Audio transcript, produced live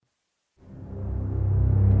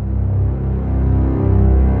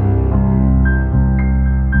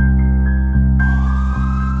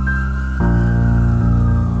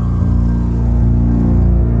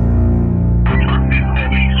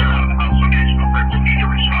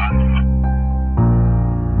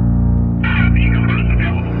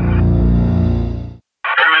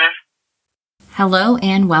Hello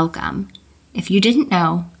and welcome. If you didn't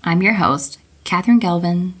know, I'm your host, Katherine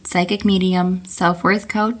Gelvin, psychic medium, self-worth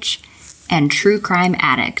coach, and true crime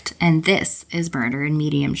addict, and this is Murder and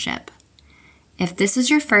Mediumship. If this is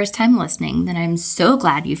your first time listening, then I'm so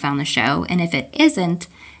glad you found the show, and if it isn't,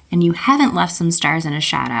 and you haven't left some stars and a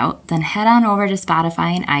shout out, then head on over to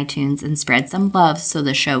Spotify and iTunes and spread some love so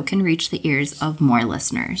the show can reach the ears of more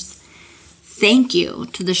listeners. Thank you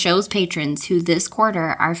to the show's patrons who this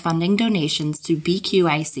quarter are funding donations to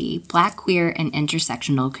BQIC, Black, Queer, and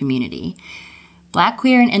Intersectional Community. Black,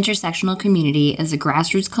 Queer, and Intersectional Community is a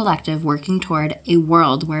grassroots collective working toward a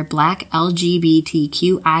world where Black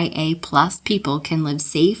LGBTQIA+ people can live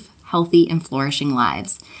safe, healthy, and flourishing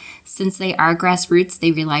lives. Since they are grassroots,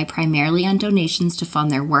 they rely primarily on donations to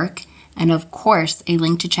fund their work, and of course, a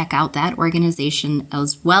link to check out that organization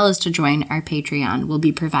as well as to join our Patreon will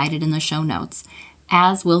be provided in the show notes,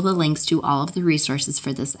 as will the links to all of the resources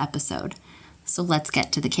for this episode. So let's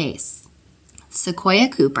get to the case. Sequoia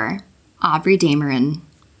Cooper, Aubrey Dameron,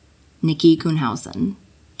 Nikki Kuhnhausen,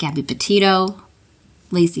 Gabby Petito,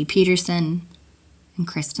 Laci Peterson, and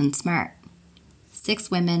Kristen Smart.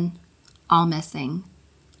 6 women, all missing,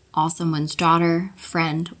 all someone's daughter,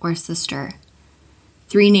 friend, or sister.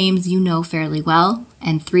 3 names you know fairly well,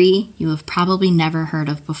 and 3 you have probably never heard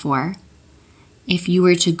of before. If you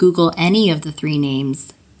were to Google any of the 3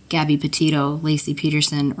 names, Gabby Petito, Laci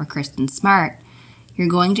Peterson, or Kristen Smart, you're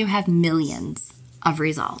going to have millions of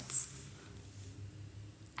results.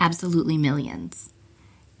 Absolutely millions.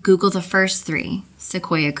 Google the first 3,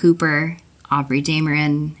 Sequoia Cooper, Aubrey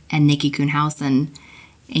Dameron, and Nikki Kuhnhausen,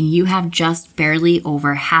 and you have just barely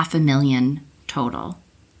over 500,000 total.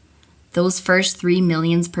 Those first 3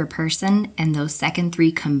 millions per person and those second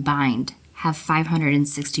 3 combined have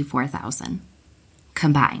 564,000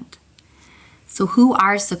 combined. So who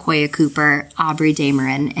are Sequoia Cooper, Aubrey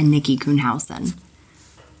Dameron, and Nikki Kuhnhausen?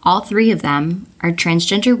 All 3 of them are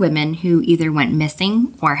transgender women who either went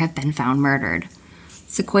missing or have been found murdered.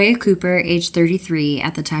 Sequoia Cooper, age 33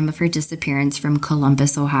 at the time of her disappearance from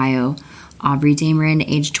Columbus, Ohio. Aubrey Dameron,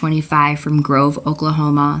 age 25 from Grove,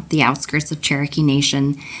 Oklahoma, the outskirts of Cherokee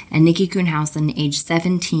Nation. And Nikki Kuhnhausen, age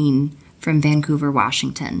 17 from Vancouver,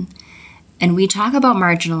 Washington. And we talk about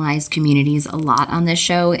marginalized communities a lot on this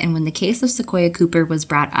show, and when the case of Sequoia Cooper was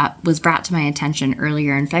brought to my attention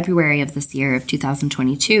earlier in February of this year of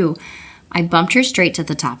 2022, I bumped her straight to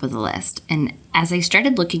the top of the list. And as I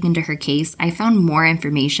started looking into her case, I found more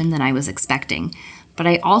information than I was expecting. But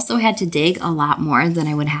I also had to dig a lot more than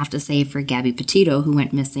I would have to say for Gabby Petito, who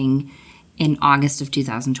went missing in August of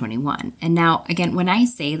 2021. And now, again, when I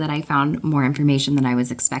say that I found more information than I was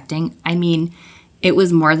expecting, I mean it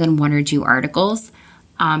was more than 1 or 2 articles.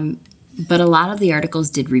 But a lot of the articles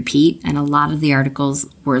did repeat, and a lot of the articles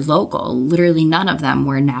were local. Literally none of them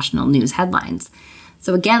were national news headlines.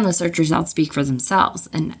 So again, the search results speak for themselves.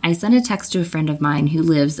 And I sent a text to a friend of mine who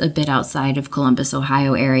lives a bit outside of Columbus,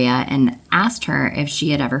 Ohio area and asked her if she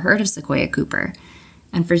had ever heard of Sequoia Cooper.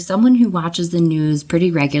 And for someone who watches the news pretty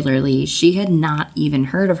regularly, she had not even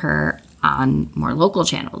heard of her on more local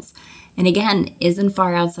channels. And again, isn't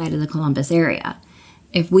far outside of the Columbus area.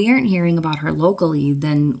 If we aren't hearing about her locally,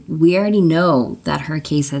 then we already know that her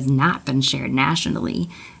case has not been shared nationally,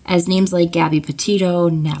 as names like Gabby Petito,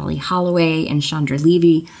 Natalie Holloway, and Chandra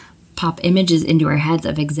Levy pop images into our heads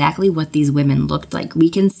of exactly what these women looked like. We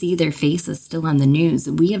can see their faces still on the news.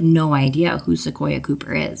 We have no idea who Sequoia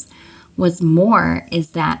Cooper is. What's more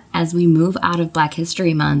is that as we move out of Black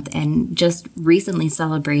History Month and just recently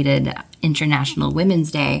celebrated International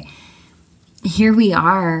Women's Day, here we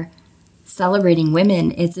are celebrating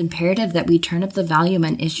women. It's imperative that we turn up the volume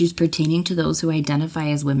on issues pertaining to those who identify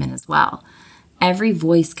as women as well. Every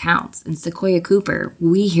voice counts, and Sequoia Cooper,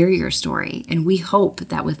 we hear your story, and we hope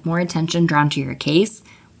that with more attention drawn to your case,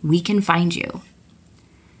 we can find you.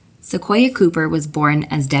 Sequoia Cooper was born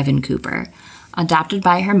as Devin Cooper, adopted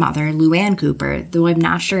by her mother, Luann Cooper, though I'm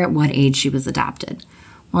not sure at what age she was adopted.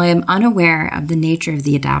 While I am unaware of the nature of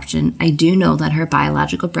the adoption, I do know that her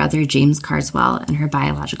biological brother, James Carswell, and her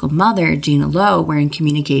biological mother, Gina Lowe, were in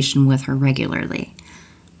communication with her regularly.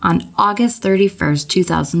 On August 31st,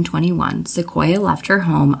 2021, Sequoia left her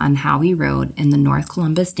home on Howey Road in the North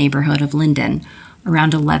Columbus neighborhood of Linden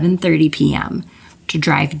around 11:30 p.m. to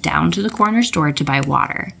drive down to the corner store to buy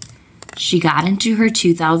water. She got into her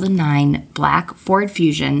 2009 black Ford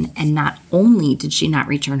Fusion, and not only did she not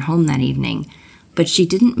return home that evening, but she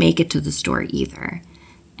didn't make it to the store either.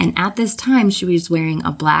 And at this time, she was wearing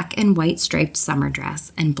a black and white striped summer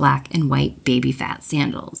dress and black and white baby fat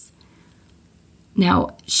sandals.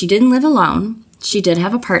 Now, she didn't live alone. She did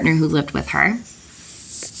have a partner who lived with her.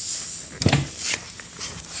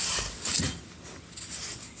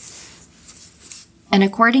 And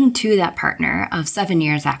according to that partner of 7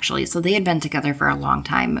 years, actually, so they had been together for a long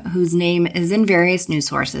time, whose name is in various news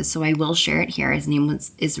sources, so I will share it here. His name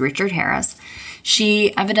is Richard Harris.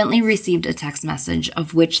 She evidently received a text message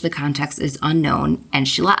of which the context is unknown, and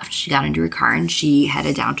she left. She got into her car and she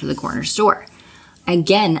headed down to the corner store.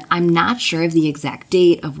 Again, I'm not sure of the exact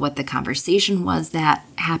date of what the conversation was that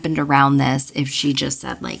happened around this, if she just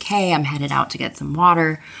said like, hey, I'm headed out to get some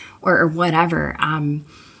water or whatever.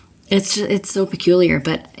 It's so peculiar,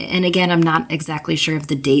 and again, I'm not exactly sure of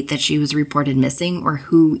the date that she was reported missing or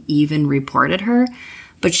who even reported her,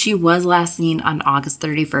 but she was last seen on August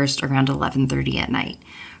 31st around 11:30 at night.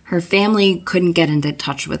 Her family couldn't get in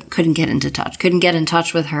touch with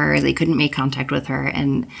her. They couldn't make contact with her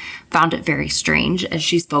and found it very strange as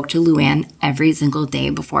she spoke to Luann every single day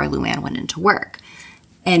before Luann went into work.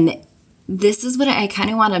 And this is what I kind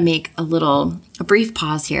of want to make a brief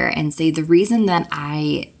pause here and say the reason that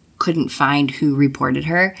I couldn't find who reported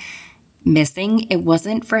her missing, it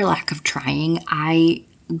wasn't for lack of trying. I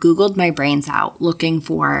Googled my brains out looking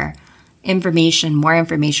for more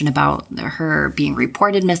information about her being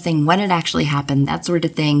reported missing, when it actually happened, that sort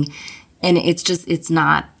of thing. And it's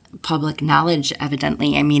not public knowledge,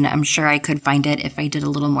 evidently. I mean, I'm sure I could find it if I did a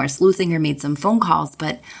little more sleuthing or made some phone calls,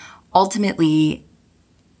 but ultimately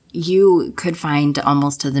you could find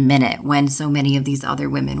almost to the minute when so many of these other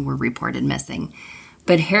women were reported missing.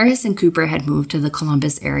 But Harris and Cooper had moved to the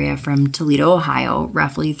Columbus area from Toledo, Ohio,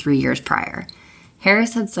 roughly 3 years prior.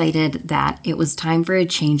 Harris had cited that it was time for a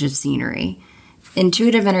change of scenery.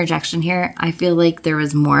 Intuitive interjection here, I feel like there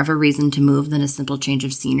was more of a reason to move than a simple change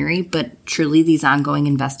of scenery, but truly these ongoing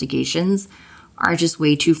investigations are just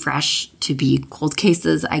way too fresh to be cold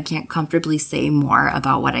cases. I can't comfortably say more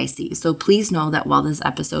about what I see. So please know that while this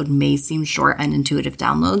episode may seem short on intuitive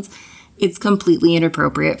downloads, it's completely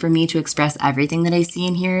inappropriate for me to express everything that I see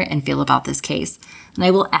and hear and feel about this case. And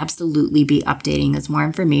I will absolutely be updating as more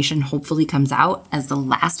information hopefully comes out, as the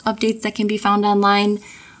last updates that can be found online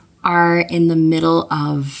are in the middle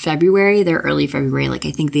of February. They're early February, like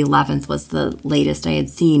I think the 11th was the latest I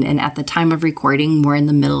had seen. And at the time of recording, we're in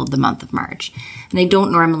the middle of the month of March. And I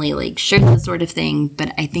don't normally share this sort of thing,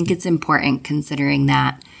 but I think it's important considering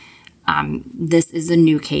that this is a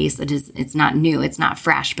new case. It's not new, it's not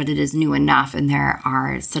fresh, but it is new enough. And there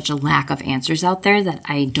are such a lack of answers out there that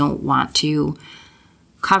I don't want to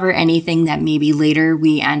cover anything that maybe later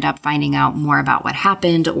we end up finding out more about what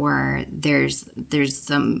happened, or there's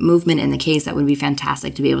some movement in the case that would be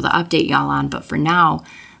fantastic to be able to update y'all on. But for now,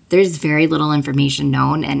 there's very little information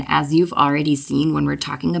known. And as you've already seen, when we're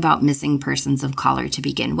talking about missing persons of color to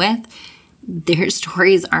begin with, their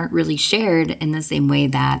stories aren't really shared in the same way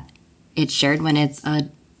that it's shared when it's a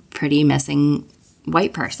pretty missing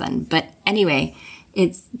white person. But anyway,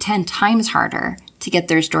 it's 10 times harder to get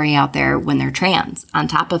their story out there when they're trans. On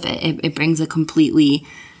top of it, it brings a completely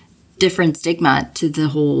different stigma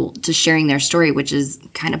to sharing their story, which is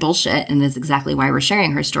kind of bullshit, and is exactly why we're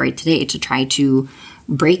sharing her story today, to try to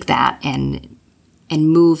break that and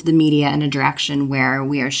move the media in a direction where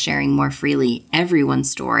we are sharing more freely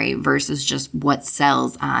everyone's story versus just what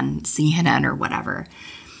sells on CNN or whatever.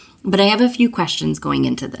 But I have a few questions going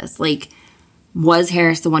into this. Was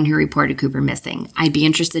Harris the one who reported Cooper missing? I'd be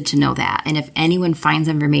interested to know that. And if anyone finds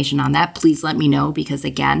information on that, please let me know, because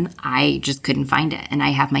again, I just couldn't find it. And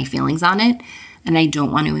I have my feelings on it, and I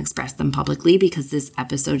don't want to express them publicly because this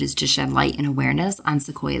episode is to shed light and awareness on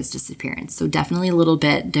Sequoia's disappearance. So definitely a little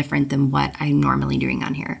bit different than what I'm normally doing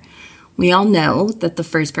on here. We all know that the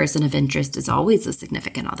first person of interest is always a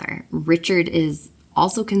significant other. Richard is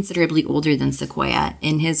also considerably older than Sequoia,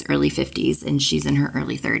 in his early 50s, and she's in her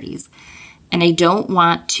early 30s. And I don't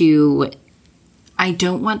want to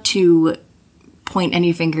point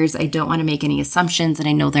any fingers. I don't want to make any assumptions. And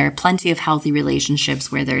I know there are plenty of healthy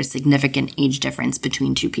relationships where there's significant age difference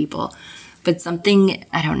between two people. But something,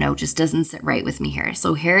 I don't know, just doesn't sit right with me here.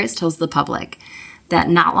 So Harris tells the public that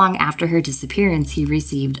not long after her disappearance, he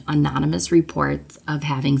received anonymous reports of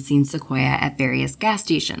having seen Sequoia at various gas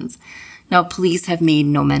stations. Now, police have made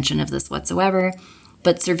no mention of this whatsoever,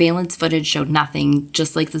 but surveillance footage showed nothing,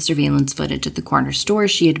 just like the surveillance footage at the corner store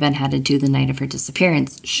she had been headed to the night of her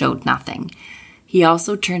disappearance showed nothing. He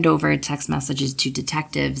also turned over text messages to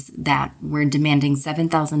detectives that were demanding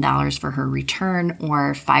 $7,000 for her return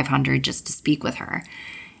or $500 just to speak with her.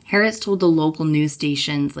 Harris told the local news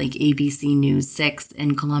stations like ABC News 6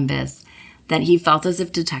 in Columbus that he felt as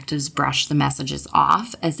if detectives brushed the messages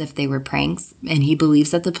off as if they were pranks, and he believes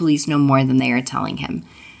that the police know more than they are telling him.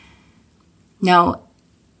 Now,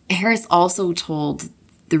 Harris also told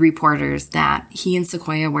the reporters that he and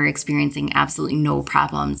Sequoia were experiencing absolutely no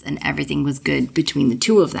problems and everything was good between the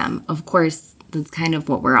two of them. Of course, That's kind of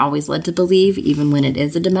what we're always led to believe, even when it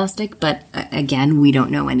is a domestic. But again, we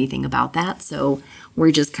don't know anything about that. So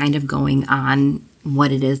we're just kind of going on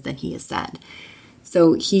what it is that he has said.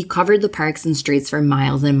 So he covered the parks and streets for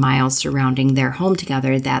miles and miles surrounding their home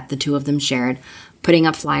together that the two of them shared, putting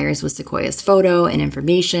up flyers with Sequoia's photo and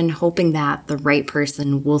information, hoping that the right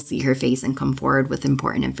person will see her face and come forward with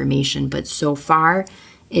important information. But so far,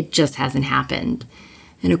 it just hasn't happened.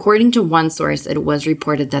 And according to one source, it was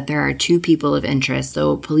reported that there are 2 people of interest,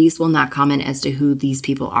 so police will not comment as to who these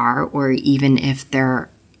people are, or even if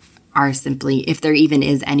there even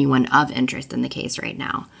is anyone of interest in the case right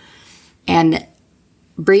now. And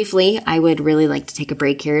briefly, I would really like to take a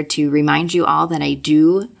break here to remind you all that I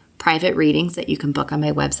do private readings that you can book on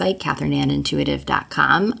my website,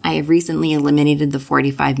 KatherineAnnIntuitive.com. I have recently eliminated the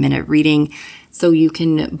 45-minute reading, so you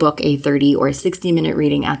can book a 30 or 60-minute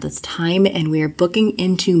reading at this time, and we are booking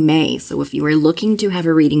into May. So if you are looking to have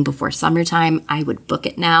a reading before summertime, I would book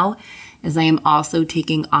it now, as I am also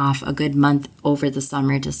taking off a good month over the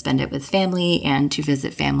summer to spend it with family and to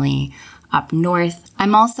visit family up north.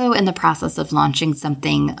 I'm also in the process of launching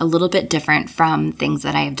something a little bit different from things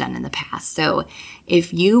that I have done in the past. So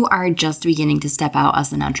if you are just beginning to step out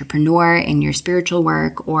as an entrepreneur in your spiritual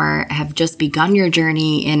work, or have just begun your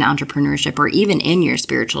journey in entrepreneurship, or even in your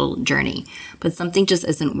spiritual journey, but something just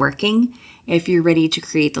isn't working, if you're ready to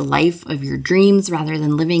create the life of your dreams rather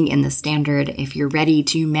than living in the standard, if you're ready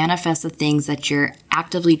to manifest the things that you're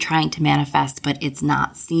actively trying to manifest, but it's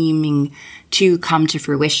not seeming to come to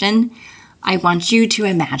fruition, I want you to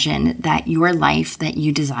imagine that your life that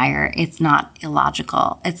you desire, it's not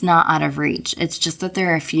illogical. It's not out of reach. It's just that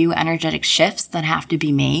there are a few energetic shifts that have to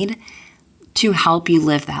be made to help you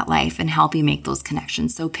live that life and help you make those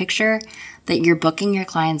connections. So picture that you're booking your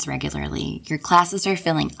clients regularly, your classes are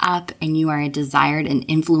filling up, and you are a desired and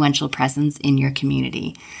influential presence in your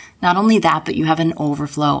community. Not only that, but you have an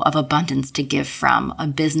overflow of abundance to give from, a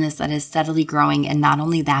business that is steadily growing. And not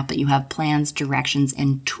only that, but you have plans, directions,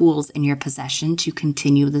 and tools in your possession to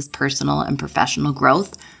continue this personal and professional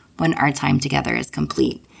growth when our time together is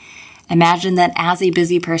complete. Imagine that as a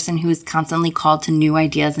busy person who is constantly called to new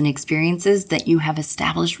ideas and experiences, that you have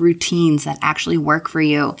established routines that actually work for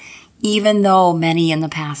you, even though many in the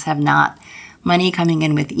past have not. Money coming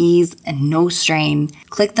in with ease and no strain.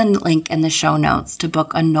 Click the link in the show notes to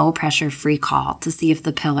book a no-pressure free call to see if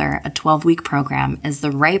The Pillar, a 12-week program, is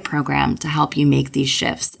the right program to help you make these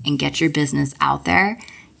shifts and get your business out there,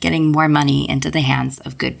 getting more money into the hands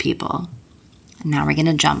of good people. And now we're going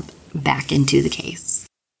to jump back into the case.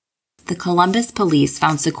 The Columbus police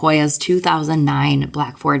found Sequoia's 2009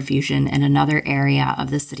 black Ford Fusion in another area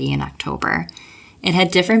of the city in October. It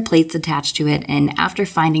had different plates attached to it, and after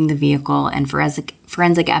finding the vehicle and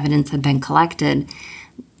forensic evidence had been collected,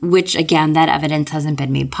 which again, that evidence hasn't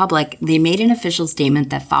been made public, they made an official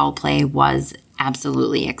statement that foul play was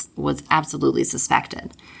absolutely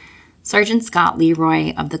suspected. Sergeant Scott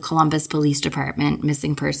Leroy of the Columbus Police Department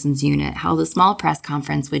Missing Persons Unit held a small press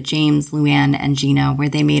conference with James, Luann, and Gina where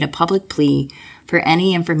they made a public plea for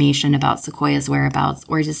any information about Sequoia's whereabouts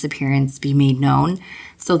or disappearance be made known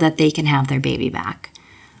so that they can have their baby back.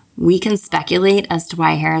 We can speculate as to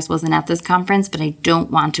why Harris wasn't at this conference, but I don't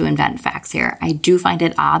want to invent facts here. I do find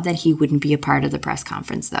it odd that he wouldn't be a part of the press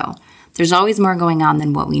conference, though. There's always more going on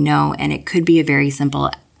than what we know, and it could be a very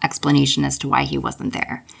simple explanation as to why he wasn't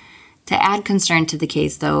there. To add concern to the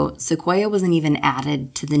case, though, Sequoia wasn't even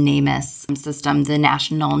added to the NamUs system, the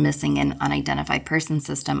National Missing and Unidentified Person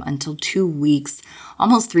System, until 2 weeks,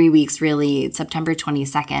 almost 3 weeks really, September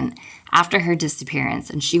 22nd, after her disappearance,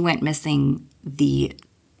 and she went missing the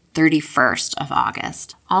 31st of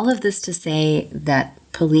August. All of this to say that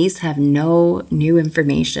police have no new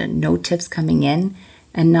information, no tips coming in,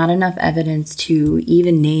 and not enough evidence to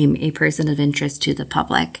even name a person of interest to the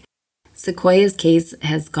public. Sequoia's case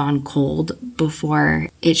has gone cold before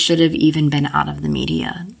it should have even been out of the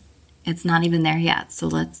media. It's not even there yet, so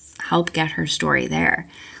let's help get her story there.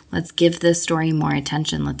 Let's give this story more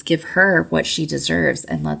attention. Let's give her what she deserves,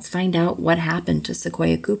 and let's find out what happened to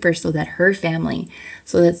Sequoia Cooper so that her family,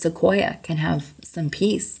 so that Sequoia can have some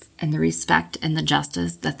peace and the respect and the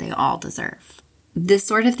justice that they all deserve. This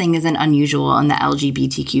sort of thing isn't unusual in the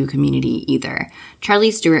LGBTQ community either.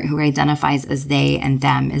 Charlie Stewart, who identifies as they and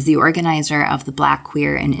them, is the organizer of the Black,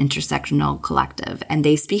 Queer, and Intersectional Collective, and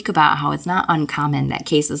they speak about how it's not uncommon that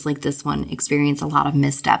cases like this one experience a lot of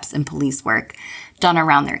missteps in police work done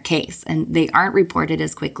around their case, and they aren't reported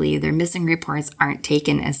as quickly, their missing reports aren't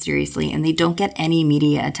taken as seriously, and they don't get any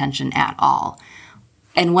media attention at all.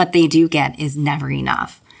 And what they do get is never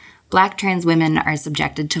enough. Black trans women are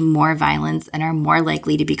subjected to more violence and are more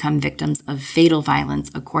likely to become victims of fatal violence,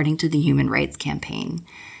 according to the Human Rights Campaign.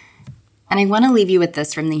 And I want to leave you with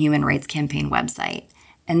this from the Human Rights Campaign website,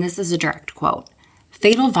 and this is a direct quote.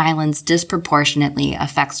 Fatal violence disproportionately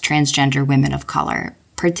affects transgender women of color,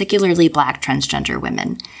 particularly Black transgender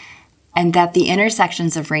women, and that the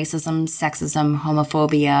intersections of racism, sexism,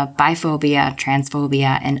 homophobia, biphobia,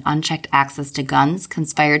 transphobia, and unchecked access to guns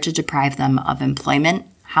conspire to deprive them of employment,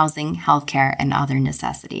 housing, healthcare, and other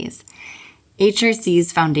necessities.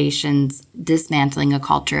 HRC's Foundation's Dismantling a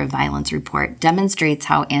Culture of Violence report demonstrates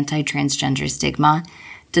how anti-transgender stigma,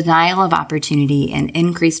 denial of opportunity, and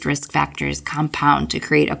increased risk factors compound to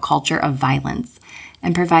create a culture of violence,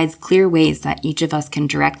 and provides clear ways that each of us can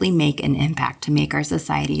directly make an impact to make our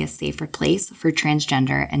society a safer place for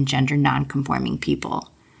transgender and gender nonconforming people.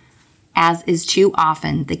 As is too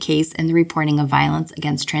often the case in the reporting of violence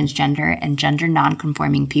against transgender and gender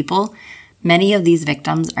nonconforming people, many of these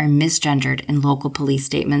victims are misgendered in local police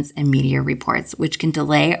statements and media reports, which can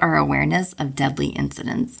delay our awareness of deadly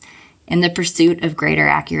incidents. In the pursuit of greater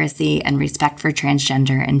accuracy and respect for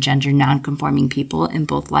transgender and gender nonconforming people in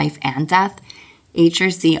both life and death,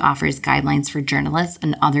 HRC offers guidelines for journalists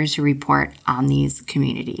and others who report on these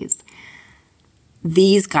communities.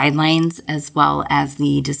 These guidelines, as well as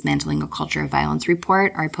the Dismantling a Culture of Violence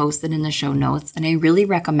report, are posted in the show notes, and I really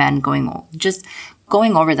recommend going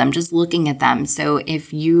over them, just looking at them. So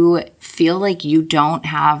if you feel like you don't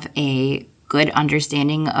have a good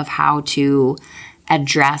understanding of how to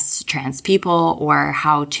address trans people or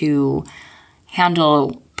how to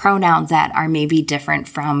handle pronouns that are maybe different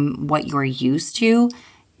from what you're used to,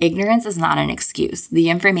 ignorance is not an excuse. The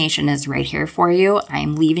information is right here for you.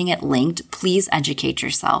 I'm leaving it linked. Please educate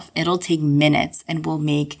yourself. It'll take minutes and will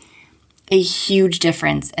make a huge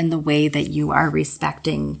difference in the way that you are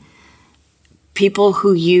respecting people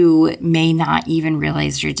who you may not even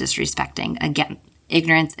realize you're disrespecting. Again,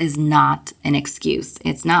 ignorance is not an excuse.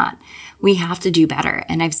 It's not. We have to do better.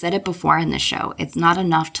 And I've said it before in the show. It's not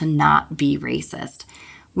enough to not be racist.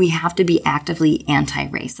 We have to be actively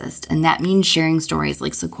anti-racist, and that means sharing stories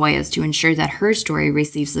like Sequoia's to ensure that her story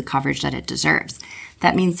receives the coverage that it deserves.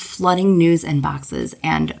 That means flooding news inboxes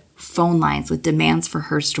and phone lines with demands for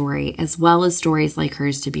her story, as well as stories like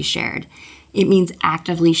hers to be shared. It means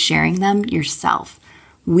actively sharing them yourself.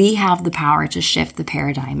 We have the power to shift the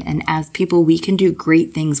paradigm, and as people, we can do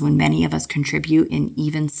great things when many of us contribute in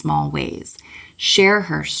even small ways. Share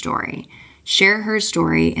her story. Share her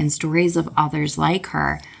story and stories of others like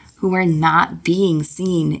her who are not being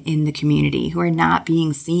seen in the community, who are not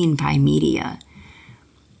being seen by media.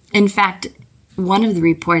 In fact, one of the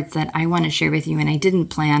reports that I want to share with you, and I didn't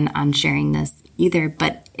plan on sharing this either,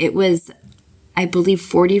 but it was, I believe,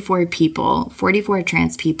 44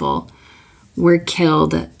 trans people were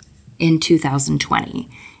killed in 2020.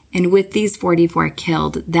 And with these 44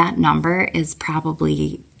 killed, that number is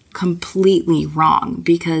probably completely wrong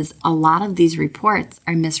because a lot of these reports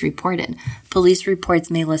are misreported. Police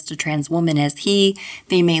reports may list a trans woman as he.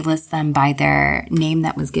 They may list them by their name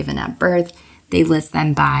that was given at birth. They list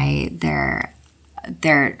them by their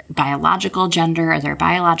biological gender or their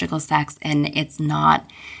biological sex, and it's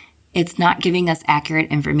not giving us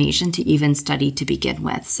accurate information to even study to begin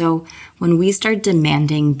with. So when we start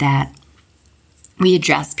demanding that we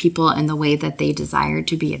address people in the way that they desire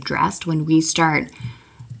to be addressed, when we start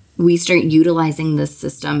utilizing this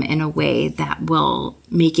system in a way that will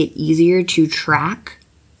make it easier to track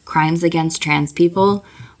crimes against trans people,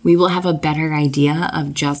 we will have a better idea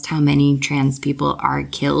of just how many trans people are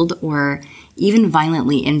killed or even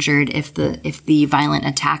violently injured. If the violent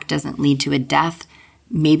attack doesn't lead to a death,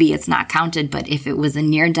 maybe it's not counted, but if it was a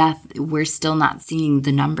near death, we're still not seeing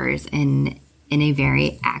the numbers in a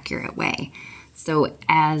very accurate way. So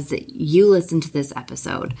as you listen to this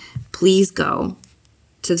episode, please go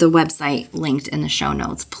to the website linked in the show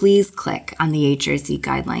notes. Please click on the HRC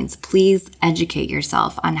guidelines. Please educate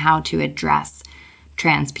yourself on how to address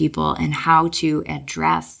trans people and how to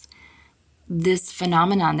address this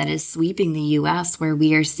phenomenon that is sweeping the U.S., where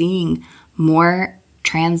we are seeing more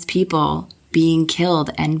trans people being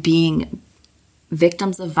killed and being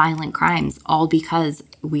victims of violent crimes, all because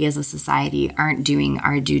we as a society aren't doing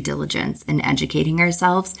our due diligence in educating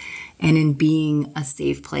ourselves and in being a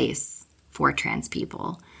safe place for trans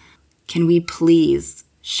people. Can we please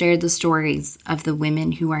share the stories of the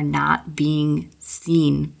women who are not being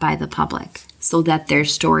seen by the public so that their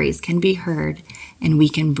stories can be heard and we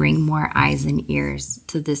can bring more eyes and ears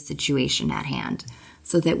to this situation at hand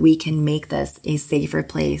so that we can make this a safer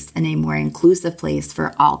place and a more inclusive place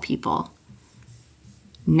for all people.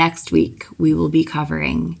 Next week, we will be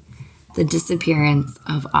covering The disappearance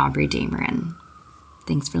of Aubrey Dameron.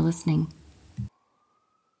 Thanks for listening.